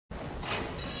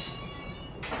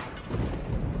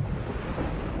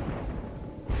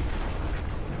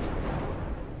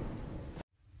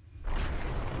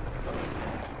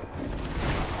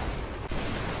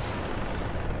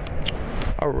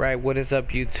Alright, what is up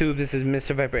YouTube? This is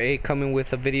Mr. Viper 8 coming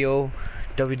with a video,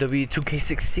 WWE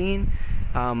 2K16.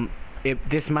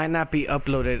 This might not be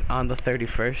uploaded on the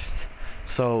 31st,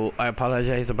 so I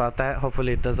apologize about that.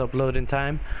 Hopefully it does upload in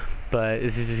time, but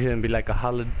this is going to be like a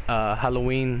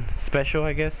Halloween special,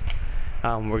 I guess.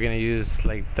 We're going to use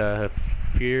like the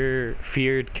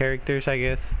feared characters, I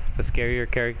guess, the scarier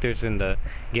characters in the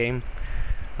game.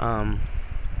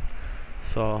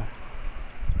 So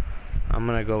I'm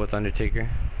gonna go with Undertaker,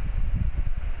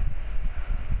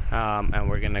 and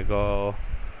we're gonna go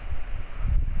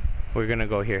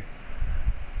here.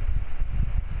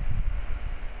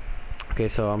 Okay,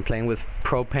 so I'm playing with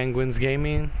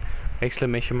ProPenguinzGaming,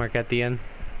 exclamation mark at the end,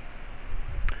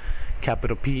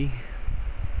 capital P,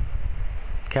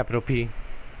 capital P,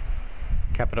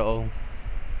 capital O.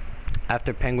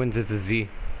 After penguins it's a Z,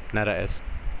 not a S.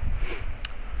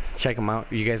 Check him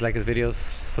out. You guys like his videos,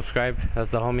 subscribe.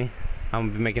 That's the homie. I'm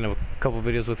gonna be making a couple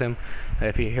videos with him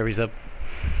if he hurries up.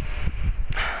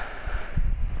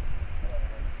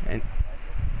 And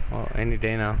well, any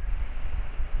day now.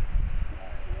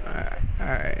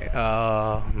 Alright.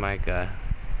 Oh my god.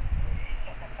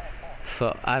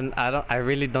 So I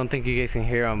really don't think you guys can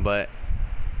hear him, but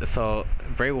so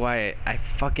Bray Wyatt, I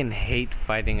fucking hate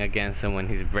fighting against him when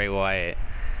he's Bray Wyatt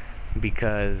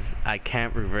because I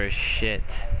can't reverse shit.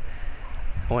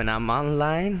 When I'm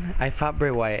online, I fought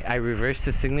Bray Wyatt. I reversed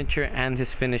his signature and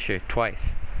his finisher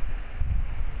twice.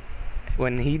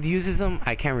 When he uses them,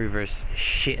 I can't reverse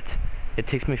shit. It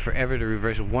takes me forever to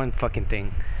reverse one fucking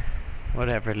thing.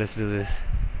 Whatever, let's do this.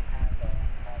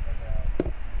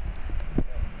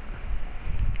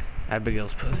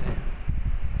 Abigail's pussy.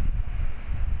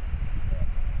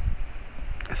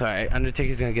 Sorry,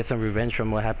 Undertaker's gonna get some revenge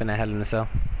from what happened at Hell in a Cell.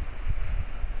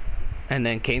 And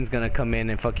then Kane's gonna come in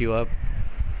and fuck you up.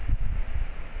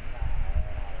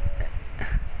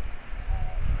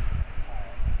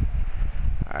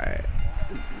 Alright.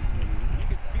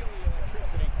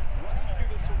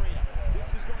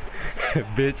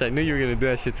 Bitch, I knew you were gonna do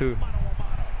that shit too.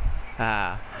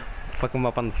 Ah. Fuck him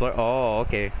up on the floor. Oh,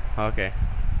 okay. Okay.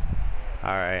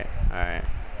 Alright. Alright.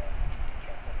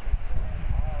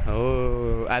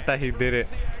 Oh, I thought he did it.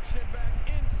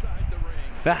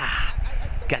 Ah.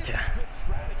 Gotcha.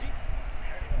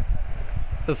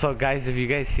 So guys, if you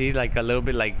guys see like a little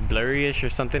bit like blurry-ish or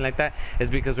something like that, it's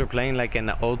because we're playing like in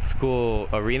an old school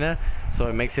arena, so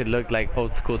it makes it look like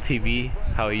old school TV,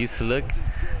 how it used to look.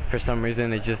 For some reason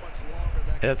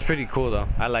that's pretty cool though.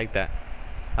 I like that.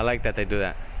 I like that they do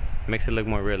that. It makes it look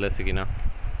more realistic, you know.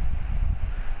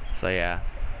 So yeah.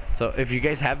 So if you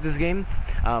guys have this game,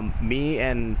 me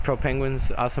and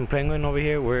ProPenguins, Awesome Penguin over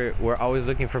here, we're always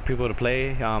looking for people to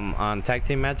play on tag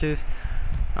team matches.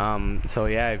 So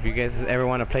yeah, if you guys ever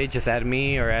want to play, just add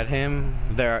me or add him.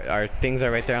 Our things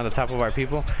are right there on the top of our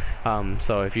people.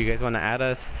 So if you guys want to add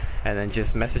us, and then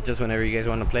just message us whenever you guys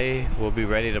want to play, we'll be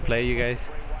ready to play you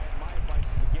guys.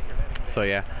 So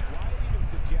yeah.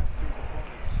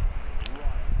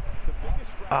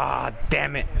 Ah,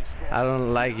 damn it. I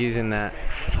don't like using that.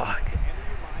 Fuck.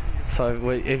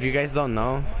 So if you guys don't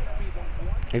know,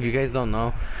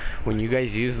 when you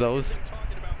guys use those,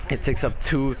 it takes up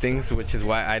 2 things, which is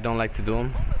why I don't like to do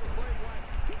them.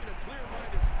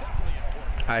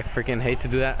 I freaking hate to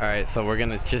do that. Alright, so we're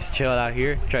gonna just chill out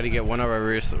here, try to get one of our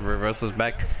reversals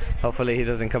back. Hopefully he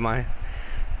doesn't come on.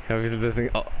 Hopefully he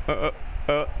doesn't.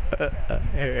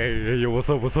 Hey, yo, what's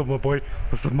up, my boy?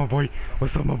 What's up, my boy?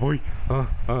 What?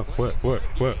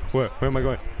 Where am I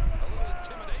going?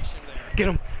 Get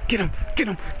him!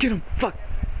 Fuck!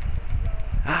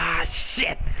 Ah,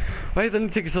 shit! Why is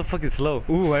Undertaker so fucking slow?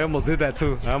 Ooh, I almost did that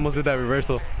too. I almost did that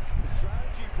reversal.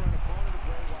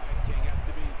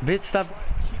 Bitch, stop.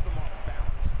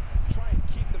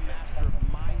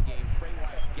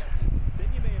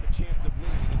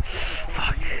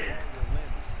 Fuck.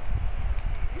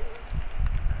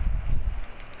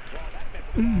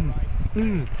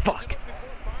 Fuck.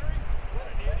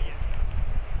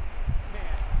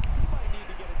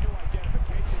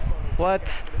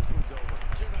 What?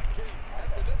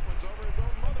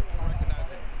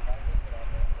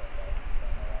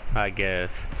 I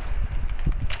guess.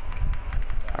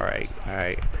 Alright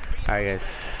guys.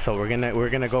 So we're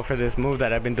gonna go for this move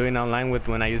that I've been doing online with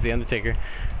when I use the Undertaker.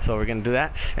 So we're gonna do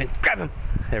that and grab him.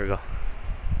 There we go.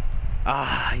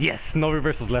 Ah, yes, no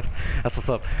reversals left. That's what's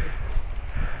up.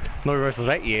 No reversals,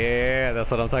 right? Yeah,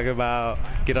 that's what I'm talking about.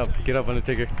 Get up,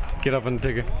 Undertaker. Get up,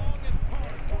 Undertaker.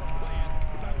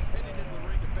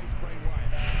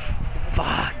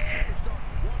 Fuck.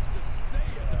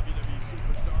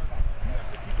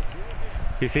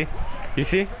 You see?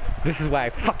 This is why I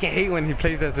fucking hate when he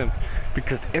plays as him.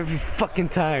 Because every fucking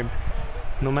time,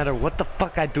 no matter what the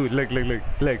fuck I do, look,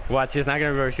 watch, it's not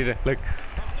gonna reverse either. Look,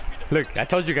 I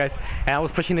told you guys, and I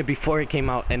was pushing it before it came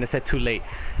out, and it said too late.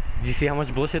 Do you see how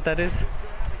much bullshit that is?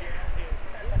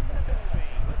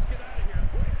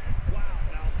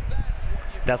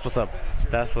 That's what's up.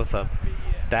 That's what's up.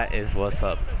 That is what's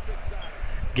up.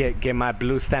 Get my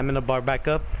blue stamina bar back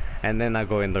up, and then I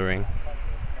go in the ring.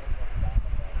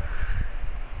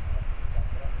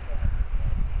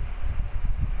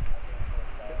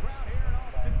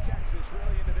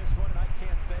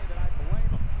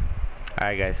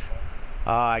 Alright guys.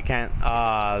 I can't.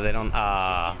 They don't.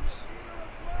 Ha,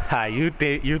 you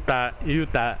thought.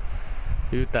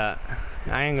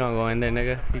 I ain't gonna go in there,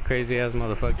 nigga. You crazy ass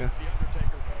motherfucker.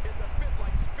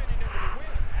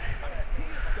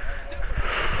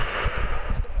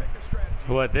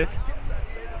 What, this?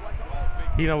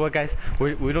 You know what, guys?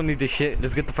 We don't need this shit.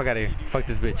 Let's get the fuck out of here. Fuck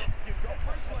this bitch.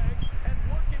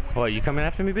 What, you coming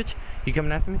after me, bitch? You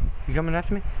coming after me? You coming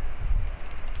after me?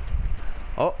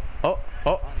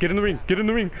 Oh, get in the ring, get in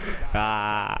the ring.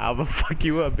 I'ma fuck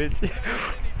you up, bitch.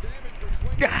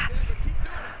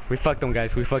 We fucked them,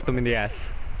 guys. We fucked them in the ass.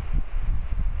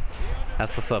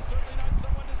 That's what's up.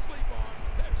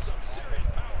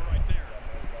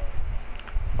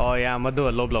 Oh yeah, I'm gonna do a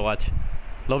low blow, watch.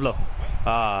 Low blow.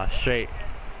 Straight.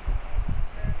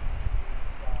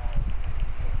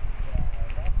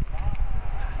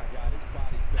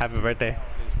 Happy birthday.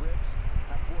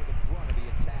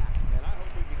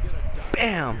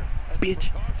 Bam!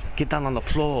 Bitch! Get down on the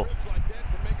floor.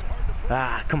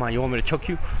 Come on, you want me to choke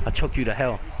you? I'll choke you to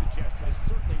hell.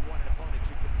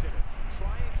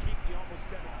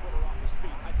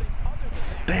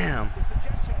 Bam!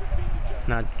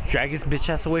 Now drag his bitch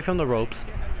ass away from the ropes.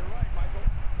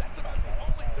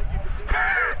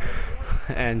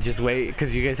 And just wait,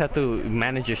 because you guys have to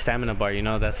manage your stamina bar, you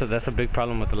know. That's a big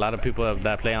problem with a lot of people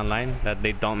that play online, that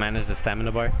they don't manage the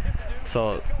stamina bar.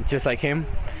 So just like him,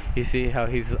 you see how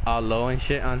he's all low and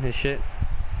shit on his shit.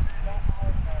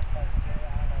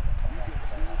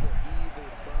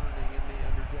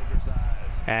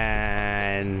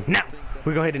 And now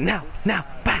we're gonna hit it now.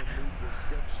 Bah!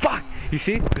 Fuck! You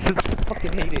see? This is, I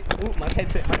fucking hate it. Ooh, my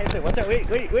headset. Watch out!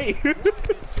 Wait!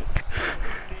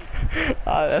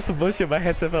 That's some bullshit. My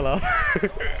headset fell off.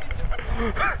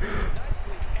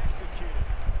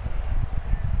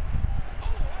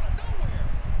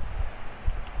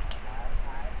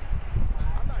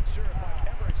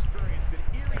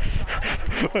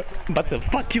 I'm about to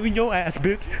fuck you in your ass,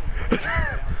 bitch.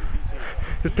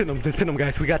 Just pin him,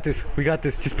 guys. We got this.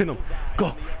 Just pin him.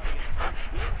 Go.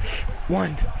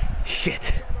 One.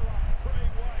 Shit.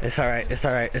 It's alright.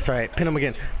 Pin him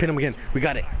again. We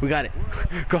got it.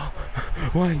 Go.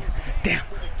 One. Damn.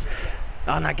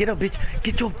 Oh, now get up, bitch.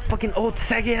 Get your fucking old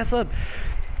saggy ass up.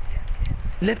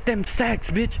 Lift them sacks,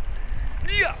 bitch.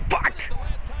 Yeah, fuck.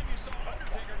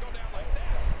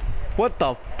 What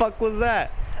the fuck was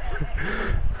that?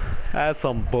 That's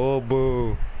some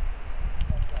boo-boo.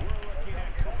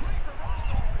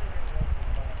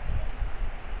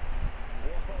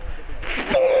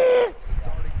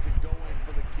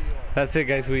 That's it,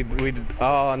 guys. We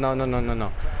oh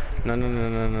no.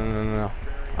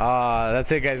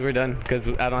 That's it, guys. We're done because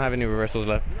I don't have any reversals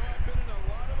left.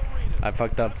 I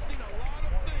fucked up.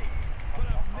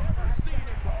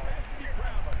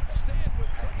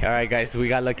 All right, guys. We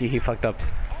got lucky. He fucked up.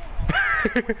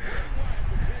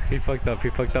 He fucked up,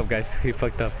 guys. He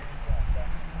fucked up.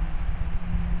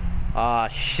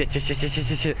 Shit.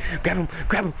 Grab him.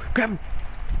 Got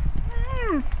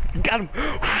him.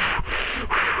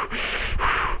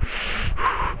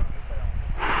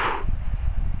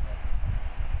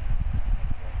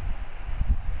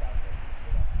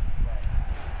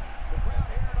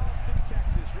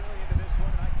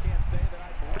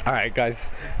 Alright,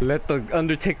 guys. Let the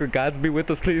Undertaker gods be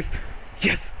with us, please.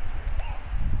 Yes!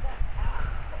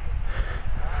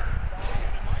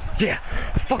 Yeah!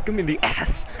 Fuck him in the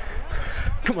ass!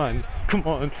 Come on.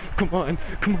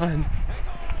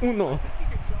 Uno.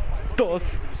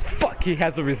 Dos. Fuck, he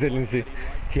has a resiliency.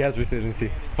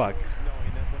 Fuck.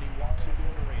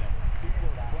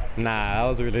 Nah, that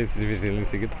was a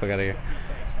resiliency. Get the fuck out of here.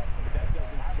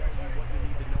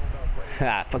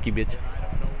 Fuck you, bitch.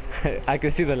 I can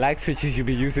see the lag switches you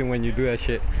be using when you do that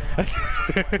shit.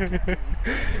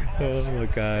 Oh my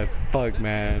god. Fuck,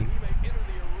 man.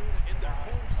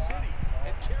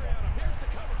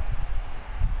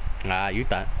 You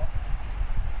thought.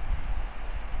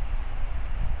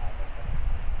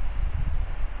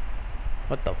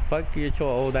 What the fuck? You're your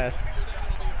old ass.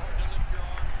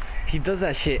 He does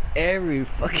that shit every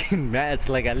fucking match,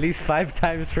 like at least 5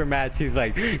 times per match. He's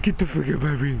like, get the fuck out of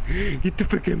my ring, get the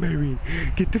fuck out of my ring,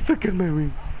 get the fuck out of my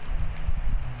ring.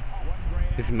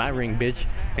 It's my ring, bitch,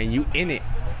 and you in it.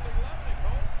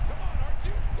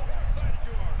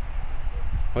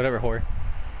 Whatever, whore.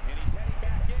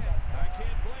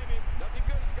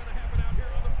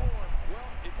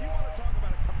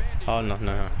 Oh no,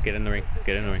 no, no! Get in the ring.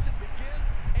 Get in the ring.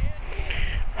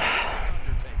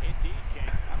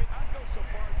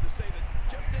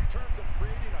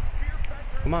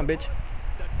 Come on, bitch.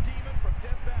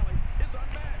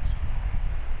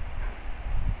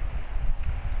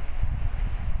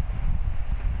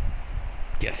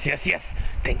 Yes, yes, yes.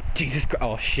 Thank Jesus Christ.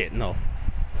 Oh shit, no.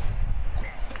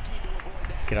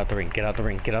 Get out the ring. Get out the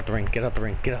ring. Get out the ring. Get out the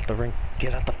ring. Get out the ring.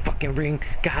 Get out the fucking ring.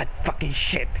 God fucking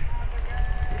shit.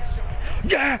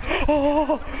 Yeah!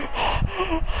 Oh!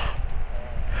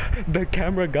 The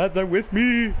camera gods are with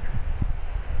me!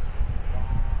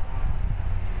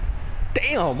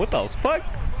 Damn, what the fuck?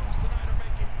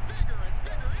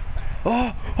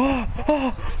 Oh! Oh!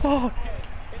 Oh! Oh!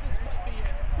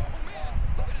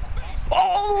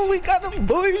 Oh, we got them,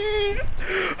 boys!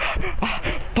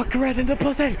 Fuck around in the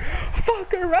pussy!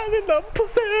 Fuck around in the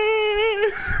pussy!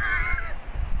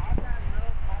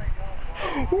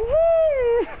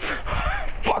 Woo!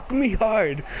 Fuck me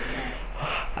hard.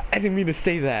 I didn't mean to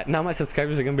say that. Now my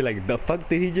subscribers are gonna be like, the fuck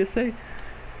did he just say?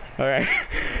 Alright.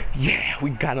 Yeah,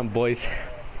 we got him, boys.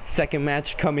 Second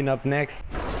match coming up next.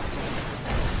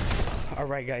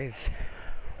 Alright, guys.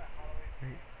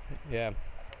 Yeah.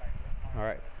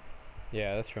 Alright.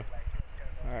 Yeah, that's true.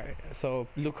 Alright, so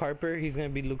Luke Harper, he's gonna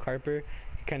be Luke Harper.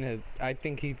 I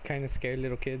think he kinda scared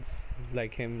little kids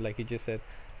like him, like he just said,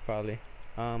 probably.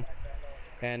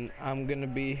 And I'm gonna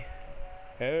be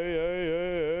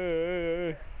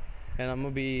and I'm gonna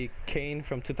be Kane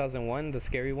from 2001, the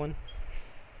scary one.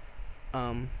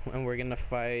 And we're gonna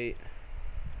fight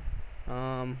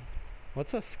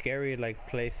what's a scary like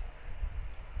place?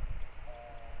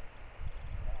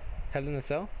 Hell in a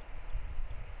Cell?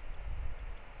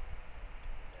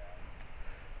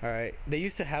 Alright, they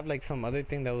used to have like some other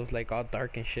thing that was like all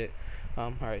dark and shit.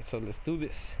 Alright, so let's do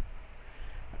this.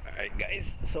 Alright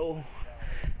guys, so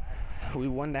we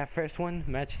won that first one,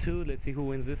 match 2. Let's see who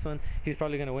wins this one. He's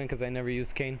probably gonna win because I never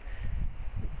used Kane.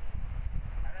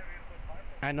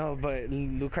 I know, but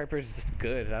Luke Harper's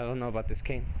good. I don't know about this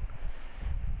Kane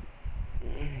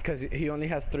because he only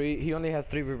has 3. He only has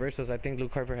 3 reversals. I think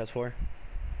Luke Harper has 4.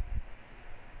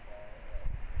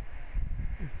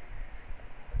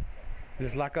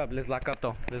 Let's lock up. Let's lock up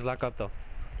though. Let's lock up though.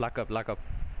 Lock up. Lock up.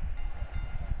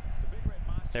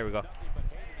 There we go.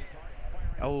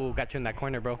 Oh, got you in that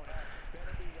corner, bro.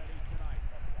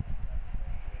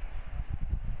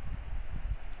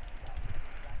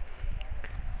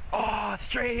 Oh,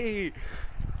 straight.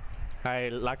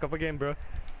 Alright, lock up again, bro.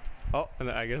 Oh,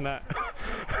 I guess not.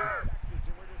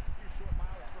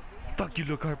 Fuck you,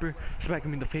 Luke Harper. Smack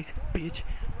him in the face, bitch.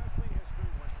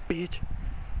 Bitch.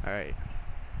 Alright.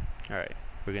 Alright.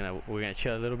 We're gonna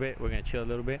chill a little bit. We're gonna chill a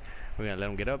little bit. We're gonna let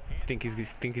him get up. Think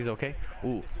he's okay.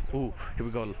 Ooh, ooh. Here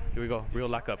we go. Here we go. Real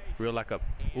lock up. Real lock up.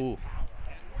 Ooh.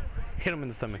 Hit him in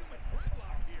the stomach.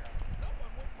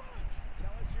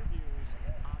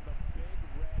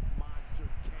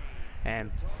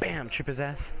 And bam, trip his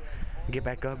ass. Get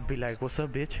back up. Be like, what's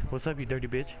up, bitch? What's up, you dirty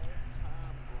bitch?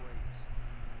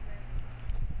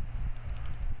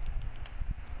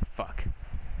 Fuck.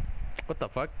 What the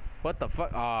fuck? What the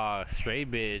fuck? Aw,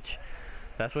 straight bitch.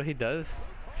 That's what he does?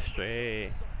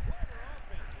 Straight.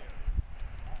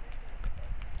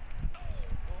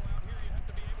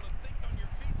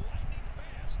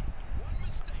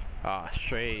 Ah,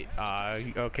 straight.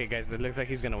 Okay, guys, it looks like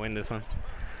he's gonna win this one.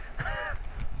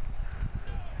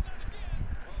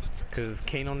 Because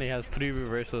Kane only has 3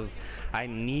 reversals. I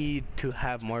need to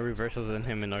have more reversals than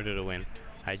him in order to win.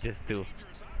 I just do.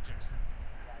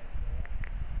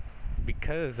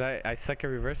 Because I suck at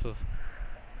reversals.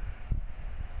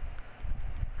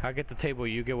 I'll get the table,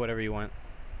 you get whatever you want.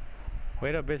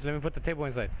 Wait up, bitch, let me put the table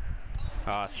inside.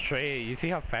 Ah, straight. You see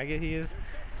how faggot he is?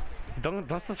 Don't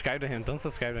subscribe to him. Don't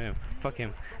subscribe to him. Fuck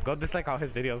him. Go dislike all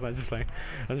his videos. I'm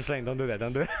just saying, don't do that.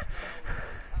 Don't do it.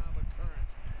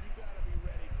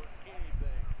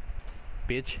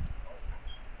 Bitch.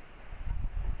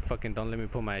 Fucking don't let me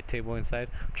put my table inside.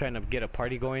 I'm trying to get a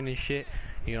party going and shit.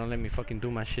 You don't let me fucking do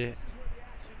my shit.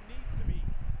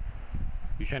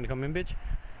 You trying to come in, bitch?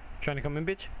 Trying to come in,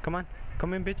 bitch? Come on.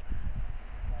 Come in, bitch.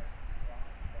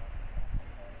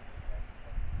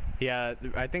 Yeah,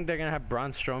 I think they're gonna have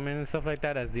Braun Strowman and stuff like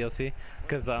that as DLC,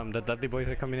 because the Dudley Boys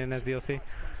are coming in as DLC.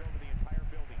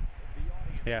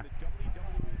 Yeah.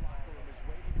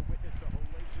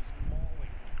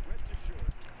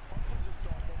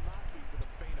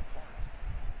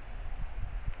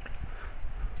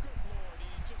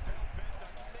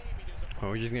 Oh,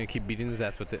 we're just gonna keep beating his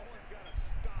ass with it.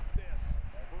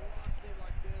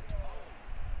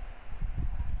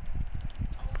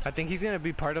 I think he's gonna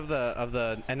be part of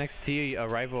the NXT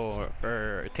arrival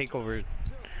or takeover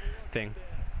thing.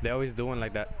 They always do one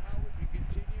like that.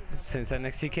 Since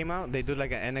NXT came out, they do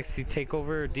like an NXT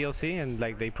takeover DLC and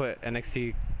like they put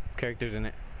NXT characters in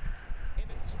it.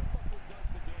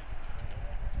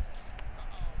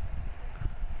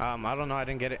 I don't know. I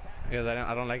didn't get it because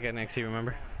I don't like NXT.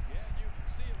 Remember?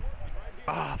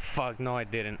 Ah, fuck. No, I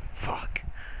didn't. Fuck.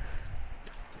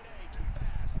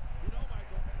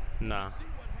 Nah.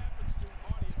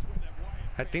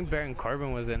 I think Baron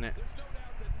Corbin was in it.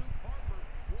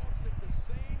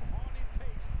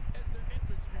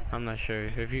 I'm not sure.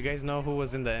 If you guys know who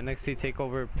was in the NXT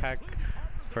takeover pack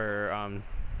for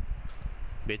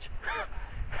bitch.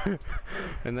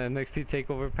 in the NXT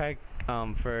takeover pack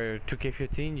for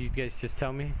 2K15, you guys just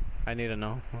tell me. I need to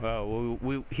know.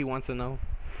 He wants to know.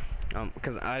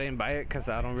 Because I didn't buy it because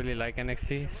I don't really like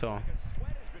NXT, so.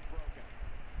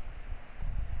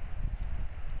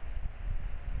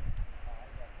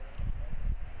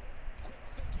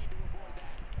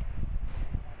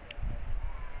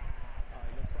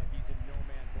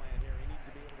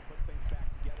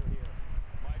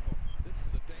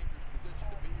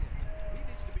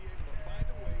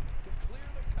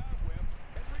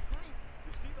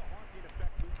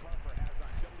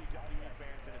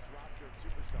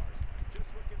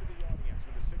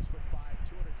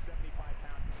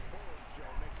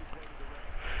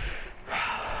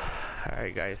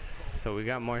 Alright guys, so we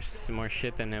got more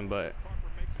shit than him, but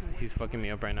he's fucking me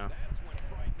up right now.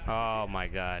 Oh my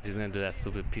god, he's gonna do that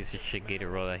stupid piece of shit gator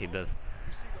roll that he does.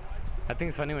 I think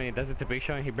it's funny when he does it to Big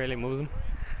Show and he barely moves him.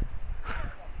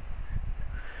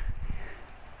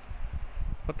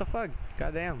 What the fuck?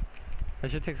 Goddamn.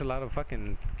 That shit takes a lot of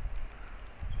fucking...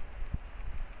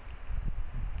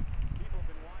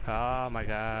 Oh my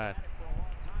god.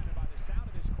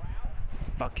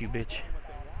 Fuck you, bitch.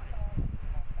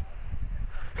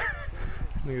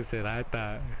 Nigga said, I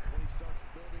thought.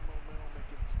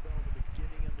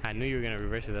 I knew you were gonna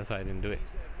reverse it, that's why I didn't do it.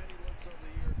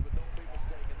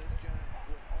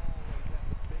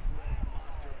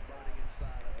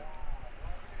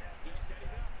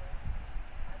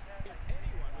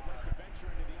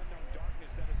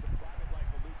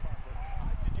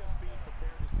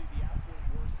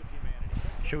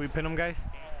 Should we pin him, guys?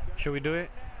 Should we do it?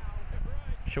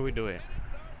 Should we do it?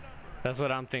 That's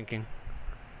what I'm thinking.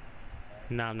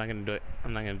 Nah, I'm not gonna do it.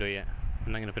 I'm not gonna do it yet.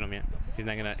 I'm not gonna pin him yet. He's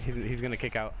not gonna. He's gonna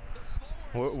kick out.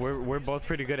 We're both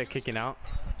pretty good at kicking out,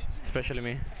 especially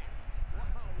me.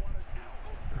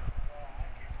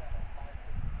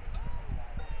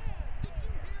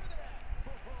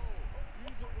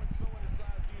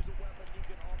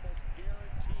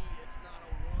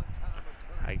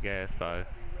 I guess, dog.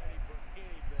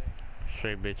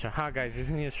 Straight bitch. Aha, guys,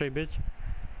 isn't he a straight bitch?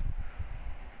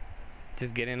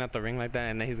 Just getting out the ring like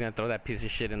that, and then he's gonna throw that piece of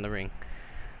shit in the ring.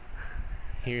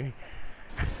 Here,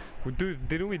 dude,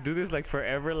 didn't we do this like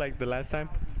forever, like the last time?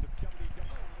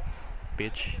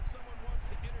 Bitch.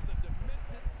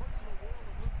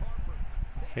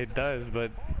 It does,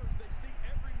 but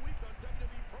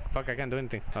fuck, I can't do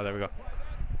anything. Oh, there we go.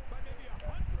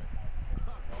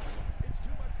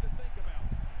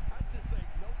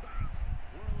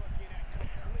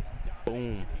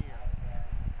 Boom.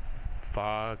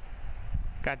 Fuck.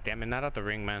 God damn it, not out the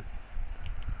ring, man.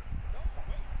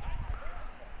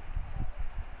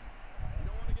 You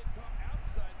don't want to get caught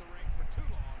outside the ring for too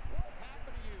long. What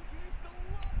happened to you? You used to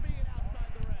love being outside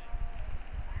the ring.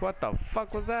 What the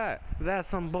fuck was that? That's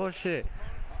some bullshit.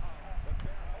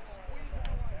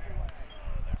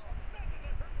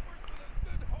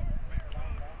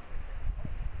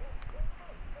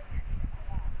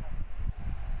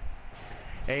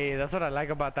 Hey, that's what I like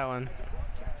about that one.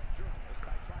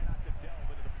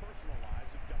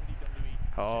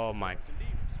 Oh my.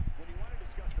 When you want to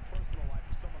discuss the personal life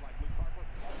of someone like Luke Harper,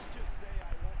 just say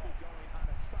I won't be going on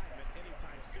assignment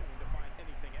anytime soon to find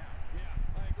anything out. Yeah,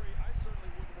 I agree. I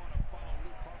certainly wouldn't want to follow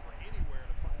Luke Harper anywhere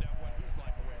to find out what he's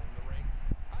like away from the ring.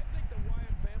 I think the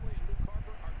Wyatt family and Luke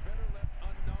Harper are better left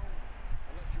unknown.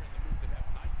 Unless you're in the mood to have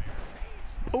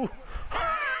nightmares. Oh!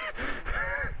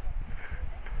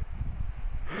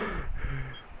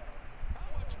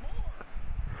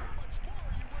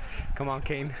 Come on,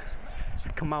 Kane.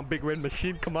 Come on, Big Red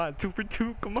Machine. Come on, 2 for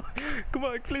 2. Come on. Come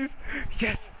on, please.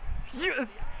 Yes. Yes.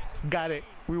 Got it.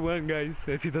 We won, guys.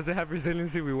 If he doesn't have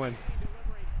resiliency, we won.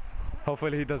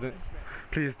 Hopefully he doesn't.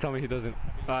 Please tell me he doesn't.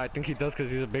 I think he does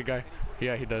because he's a big guy.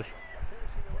 Yeah, he does.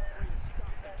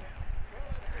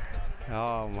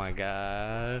 Oh my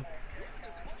god.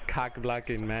 Cock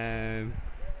blocking, man.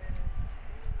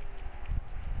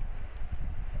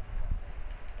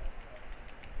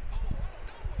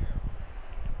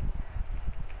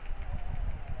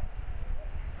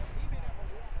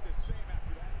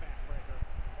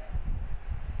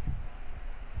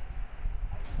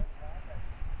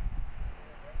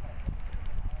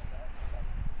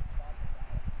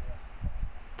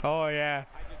 Oh yeah.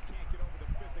 I just can't get over the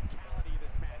physicality of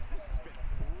this match. This has been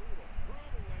brutal,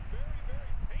 and very,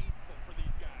 very painful for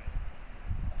these guys.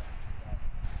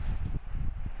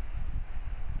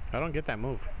 I don't get that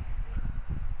move. Oh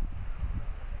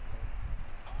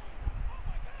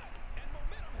my God! And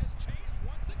momentum has changed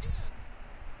once again.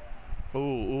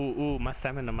 Ooh, my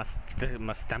stamina,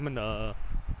 my stamina.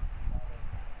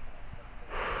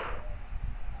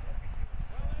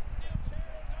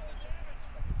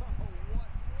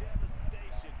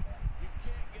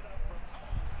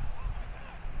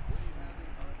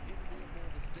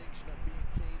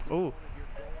 Oh.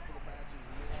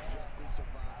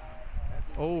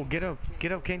 Oh, get up,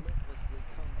 King. The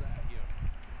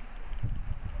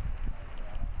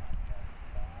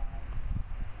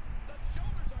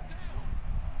shoulders are down.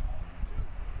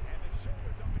 And the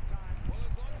shoulders up in time. Well,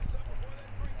 as long as it's up before that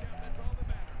 3 count, that's all that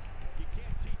matters. You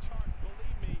can't teach hard.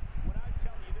 Believe me when I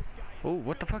tell you this guy is. Oh,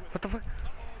 what the fuck? What the fuck?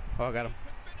 Oh, I got him.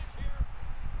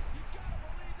 You gotta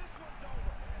believe this one's over.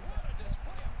 What a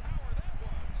display of power that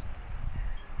was.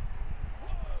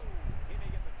 He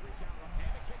may get the 3 count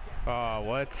and a kick out. Oh,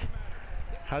 what?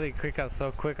 How did he quick out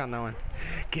so quick on that one?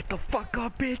 Get the fuck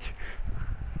up, bitch!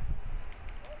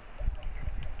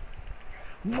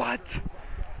 What?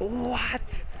 What?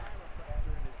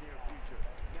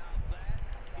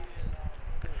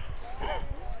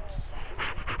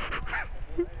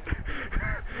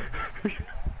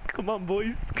 Come on,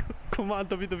 boys. Come on,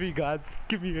 WWE gods.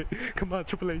 Give me it. Come on,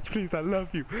 Triple H, please. I love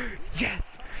you.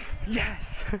 Yes!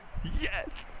 Yes! Yes!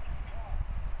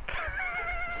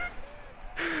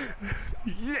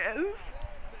 Yes!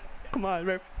 Come on,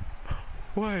 ref.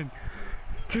 1,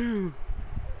 2,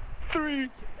 3.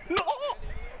 No!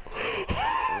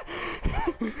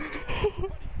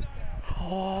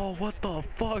 Oh, what the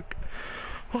fuck?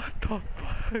 What the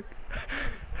fuck?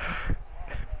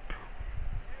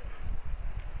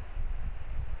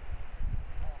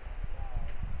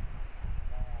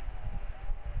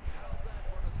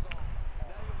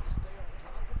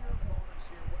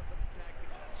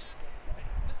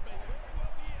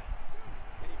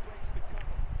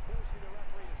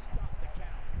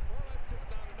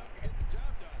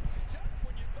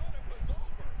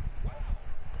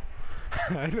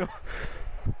 I know.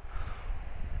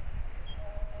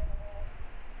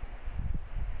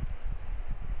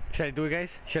 Should I do it,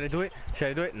 guys? Should I do it? Should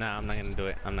I do it? Nah, I'm not gonna do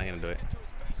it. I'm not gonna do it.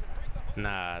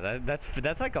 Nah,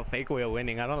 that's like a fake way of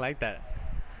winning. I don't like that.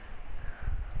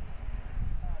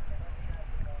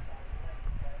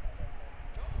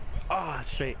 Oh,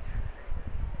 straight.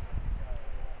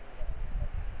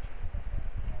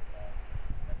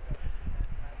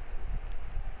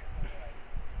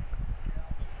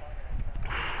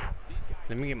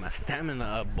 Let me get my stamina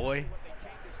up, boy.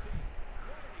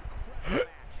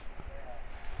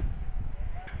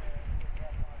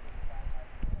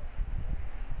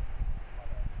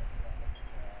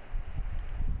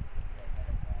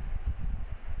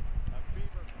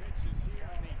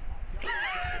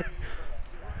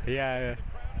 Yeah,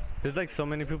 there's like so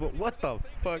many people. What the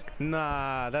fuck?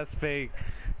 Nah, that's fake.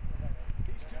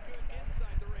 He's too good inside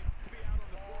the ring to be out on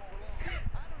the floor for long.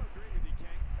 I don't agree with you,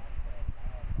 King.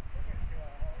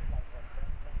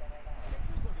 Take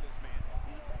a look at this man.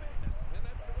 He's all business, and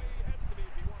that's the way he has to be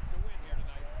if he wants to win here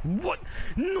tonight. What?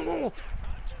 No! Man,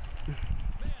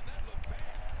 that looked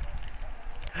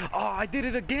bad. Oh, I did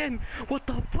it again! What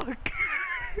the fuck?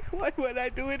 Why would I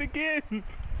do it again?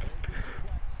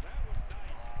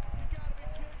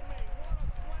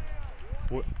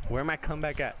 Where my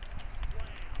comeback at?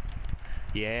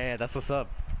 Yeah, that's what's up.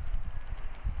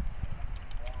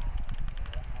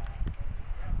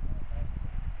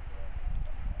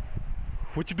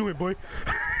 What you doing, boy?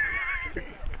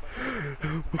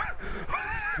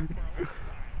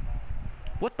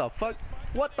 What the fuck?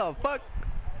 What the fuck?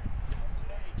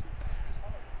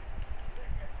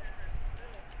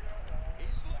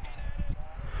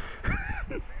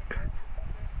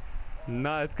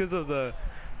 Nah, it's because of the...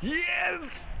 Yes!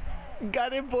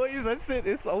 Got it, boys. That's it.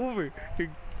 It's over. It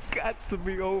got to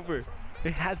be over.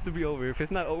 It has to be over. If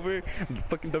it's not over, the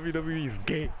fucking WWE is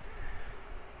gay.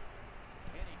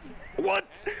 What?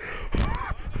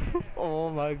 Oh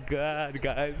my god,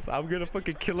 guys. I'm gonna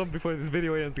fucking kill him before this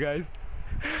video ends, guys.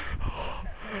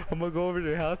 I'm gonna go over to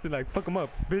their house and like fuck him up,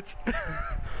 bitch. These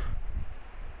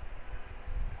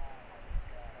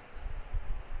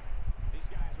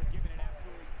guys are giving it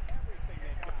absolutely everything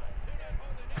they've got. They're not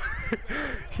holding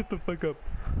anything. Shut the fuck up.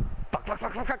 Fuck, fuck,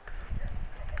 fuck, fuck, fuck.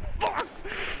 Fuck!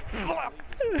 Fuck!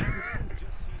 Just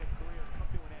seen a career come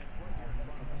to an end right here in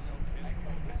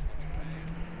front of us. Okay, this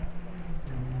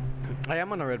looks bad. I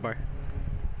am on a red bar.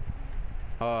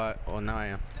 Oh, now I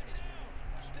am.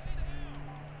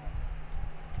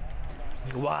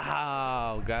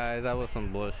 Wow, guys, that was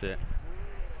some bullshit.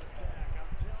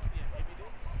 I'm telling you, if you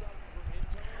didn't suffer from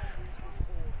internal injuries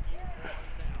before, you are now.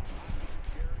 I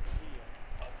guarantee you.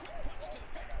 A quick punch to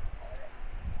the gut.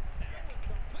 And with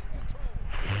complete control.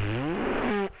 I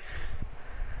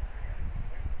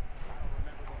don't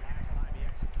remember the last time he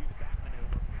executed that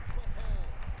maneuver.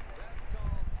 That's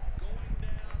called going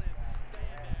down and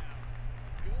staying down.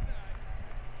 Good night.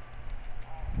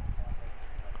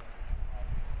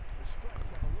 The strikes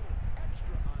have a little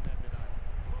extra on them tonight.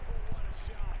 Oh, what a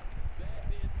shot. That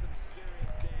did some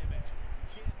serious damage.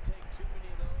 Can't take too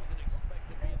many of those and expect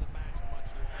to be in the match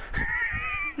much longer.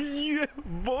 Yeah,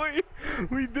 boy,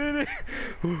 we did it.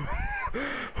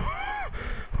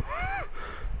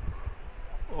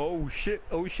 Oh shit,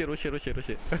 oh shit, oh shit, oh shit, oh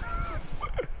shit.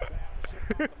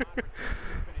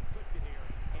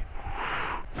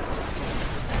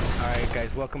 Alright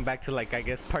guys, welcome back to like I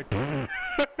guess part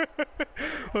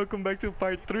welcome back to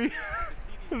part 3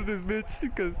 of this bitch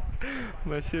because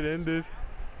my shit ended.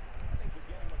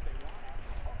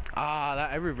 Ah,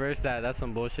 I reversed that. That's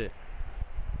some bullshit.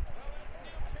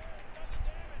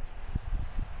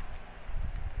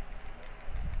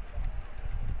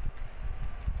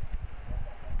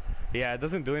 Yeah, it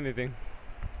doesn't do anything.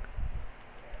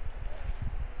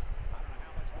 I don't know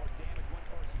how much more damage one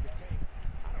person could take.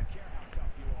 I don't care how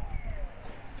tough you are.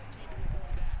 Just need to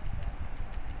avoid that.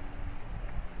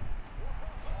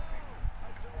 Whoa!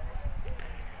 A direct hit.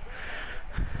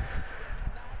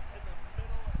 Not in the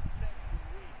middle of next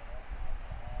week.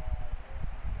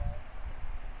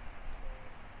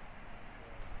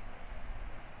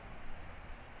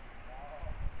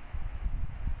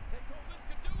 Hey, Cole, this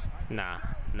could do it.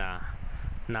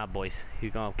 Nah, boys.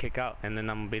 He's gonna kick out, and then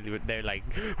I'm gonna be there like,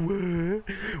 what? Oh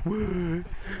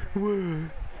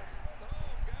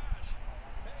gosh.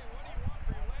 Hey, what do you want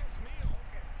for your last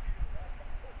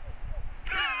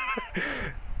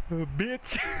meal?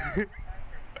 Bitch.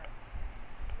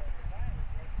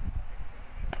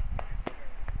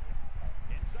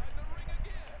 Inside the ring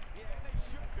again. Yeah, and they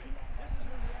should be. This is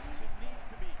where the action needs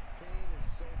to be. Kane is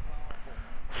so powerful.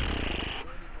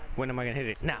 When am I gonna hit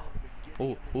it? Now.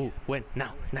 Ooh, when?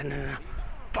 Now. No.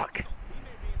 Fuck. He may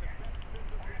be in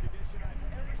the best physical condition I've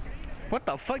ever seen him in. What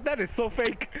the fuck? That is so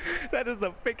fake. That is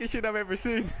the fakest shit I've ever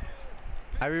seen.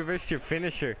 I reversed your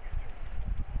finisher.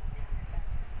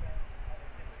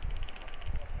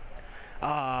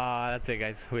 Ah, that's it,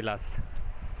 guys. We lost.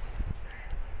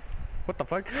 What the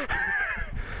fuck?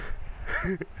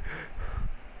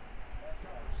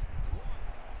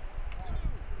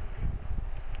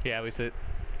 Yeah, we said.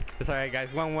 It's alright, guys.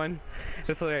 1-1.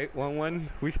 It's alright. 1-1.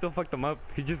 We still fucked him up.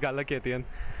 He just got lucky at the end.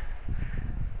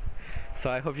 So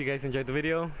I hope you guys enjoyed the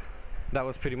video. That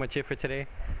was pretty much it for today.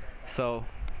 So,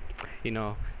 you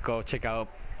know, go check out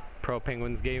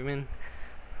ProPenguinzGaming.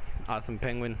 Awesome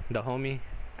Penguin, the homie.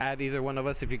 Add either one of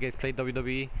us if you guys play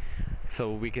WWE,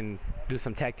 so we can do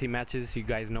some tag team matches. You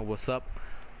guys know what's up.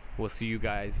 We'll see you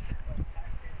guys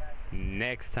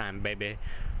next time, baby.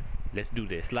 Let's do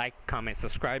this. Like, comment,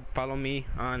 subscribe, follow me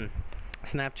on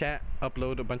Snapchat.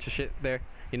 Upload a bunch of shit there,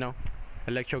 you know.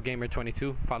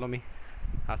 ElectroGamer22. Follow me.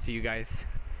 I'll see you guys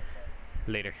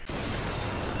later.